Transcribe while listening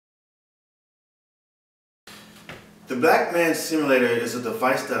The Black Man Simulator is a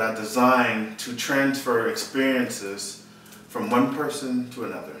device that I designed to transfer experiences from one person to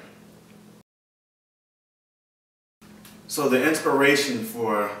another. So the inspiration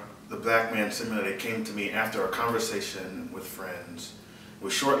for the Black Man Simulator came to me after a conversation with friends. It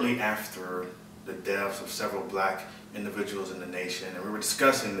was shortly after the deaths of several black individuals in the nation, and we were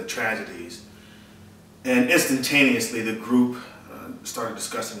discussing the tragedies. And instantaneously the group started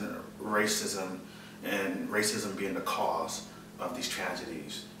discussing racism, and racism being the cause of these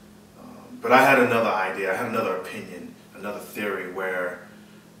tragedies. But I had another idea, I had another opinion, another theory where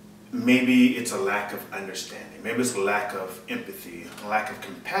maybe it's a lack of understanding, maybe it's a lack of empathy, a lack of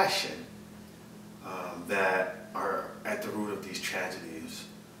compassion that are at the root of these tragedies.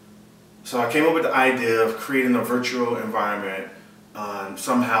 So I came up with the idea of creating a virtual environment,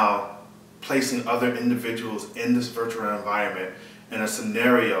 somehow placing other individuals in this virtual environment in a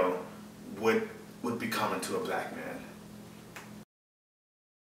scenario would be common to a black man.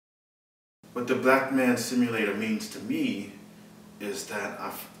 What the Black Man Simulator means to me is that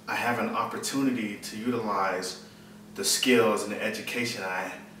I have an opportunity to utilize the skills and the education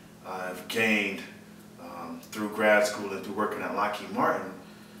I've gained through grad school and through working at Lockheed Martin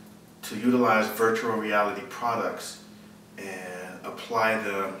to utilize virtual reality products and apply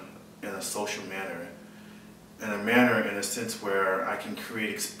them in a social manner. In a sense where I can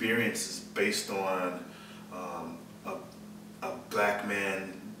create experiences based on a black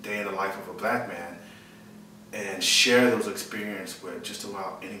man, day in the life of a black man, and share those experiences with just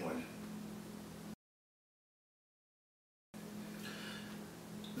about anyone.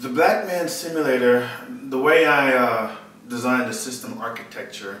 The Black Man Simulator, the way I designed the system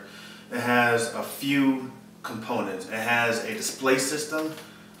architecture, it has a few components. It has a display system.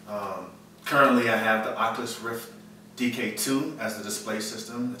 Currently I have the Oculus Rift DK2 as the display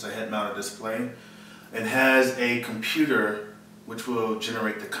system. It's a head-mounted display. It has a computer which will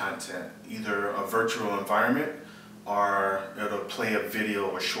generate the content, either a virtual environment or it'll play a video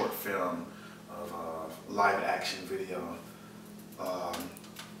or short film of a live action video.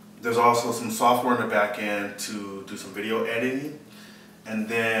 There's also some software in the back end to do some video editing. And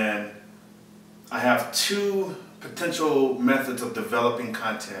then I have two potential methods of developing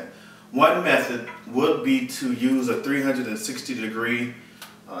content. One method would be to use a 360-degree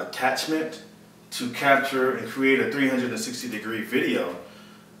attachment to capture and create a 360-degree video.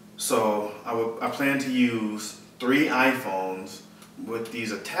 So I plan to use 3 iPhones with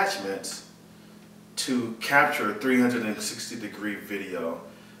these attachments to capture a 360-degree video.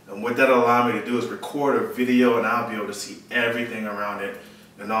 And what that'll allow me to do is record a video, and I'll be able to see everything around it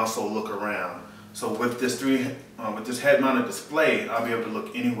and also look around. So with this head-mounted display, I'll be able to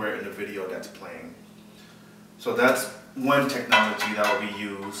look anywhere in the video that's playing. So that's one technology that will be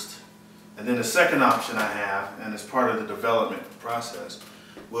used. And then the second option I have, and it's part of the development process,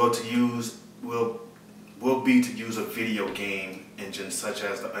 will be to use a video game engine such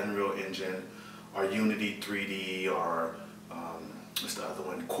as the Unreal Engine or Unity 3D or what's the other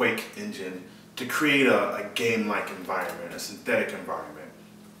one, Quake engine, to create a game-like environment, a synthetic environment,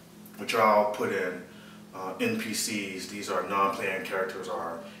 which I'll put in NPCs. These are non-playing characters,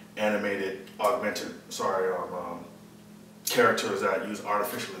 or animated, augmented, characters that use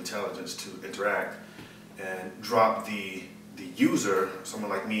artificial intelligence to interact, and drop the user, someone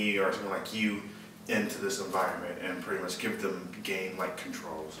like me or someone like you, into this environment and pretty much give them game-like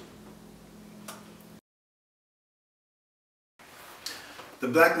controls. The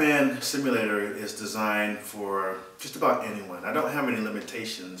Black Man Simulator is designed for just about anyone. I don't have any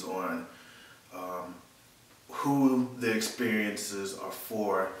limitations on who the experiences are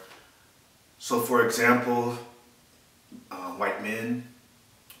for. So for example, white men,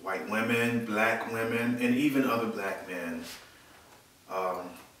 white women, black women, and even other black men.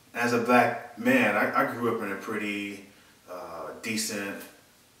 As a black man, I grew up in a pretty decent,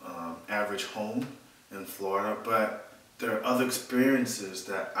 average home in Florida, but there are other experiences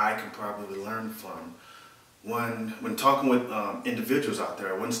that I can probably learn from. When talking with individuals out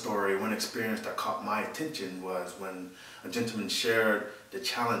there, one story, one experience that caught my attention was when a gentleman shared the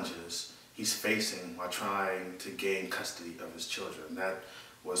challenges he's facing while trying to gain custody of his children. That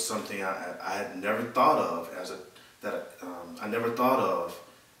was something I had never thought of as a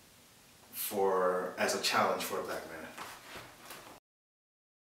challenge for a black man.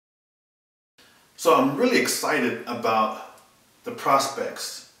 So I'm really excited about the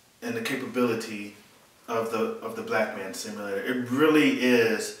prospects and the capability of the Black Man Simulator. It really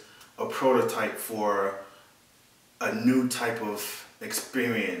is a prototype for a new type of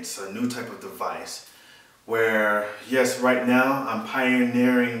experience, a new type of device, where, yes, right now I'm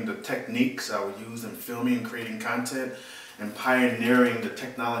pioneering the techniques I would use in filming and creating content, and pioneering the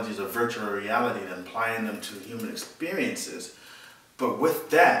technologies of virtual reality and applying them to human experiences. But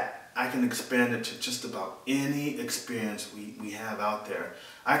with that, I can expand it to just about any experience we have out there.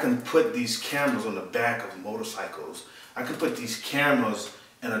 I can put these cameras on the back of motorcycles. I can put these cameras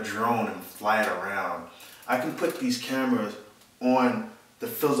in a drone and fly it around. I can put these cameras on the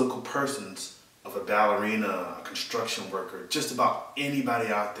physical persons of a ballerina, a construction worker, just about anybody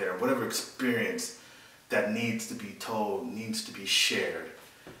out there, whatever experience that needs to be told, needs to be shared.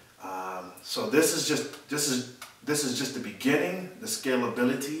 So this is just the beginning. The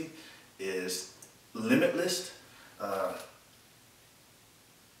scalability is limitless. The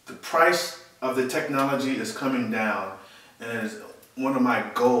price of the technology is coming down, and it's one of my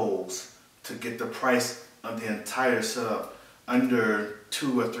goals to get the price of the entire setup under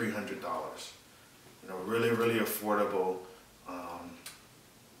 $200 or $300. You know, really, really affordable.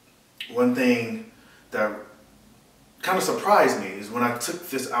 One thing that kind of surprised me is when I took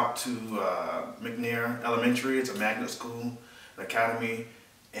this out to McNair Elementary. It's a magnet school, an academy,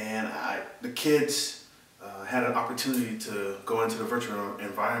 and the kids had an opportunity to go into the virtual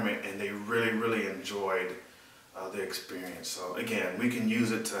environment, and they really, really enjoyed the experience. So again, we can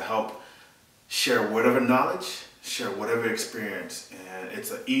use it to help share whatever knowledge, share whatever experience, and it's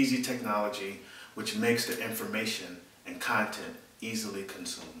an easy technology which makes the information and content easily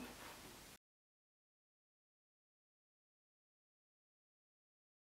consumed.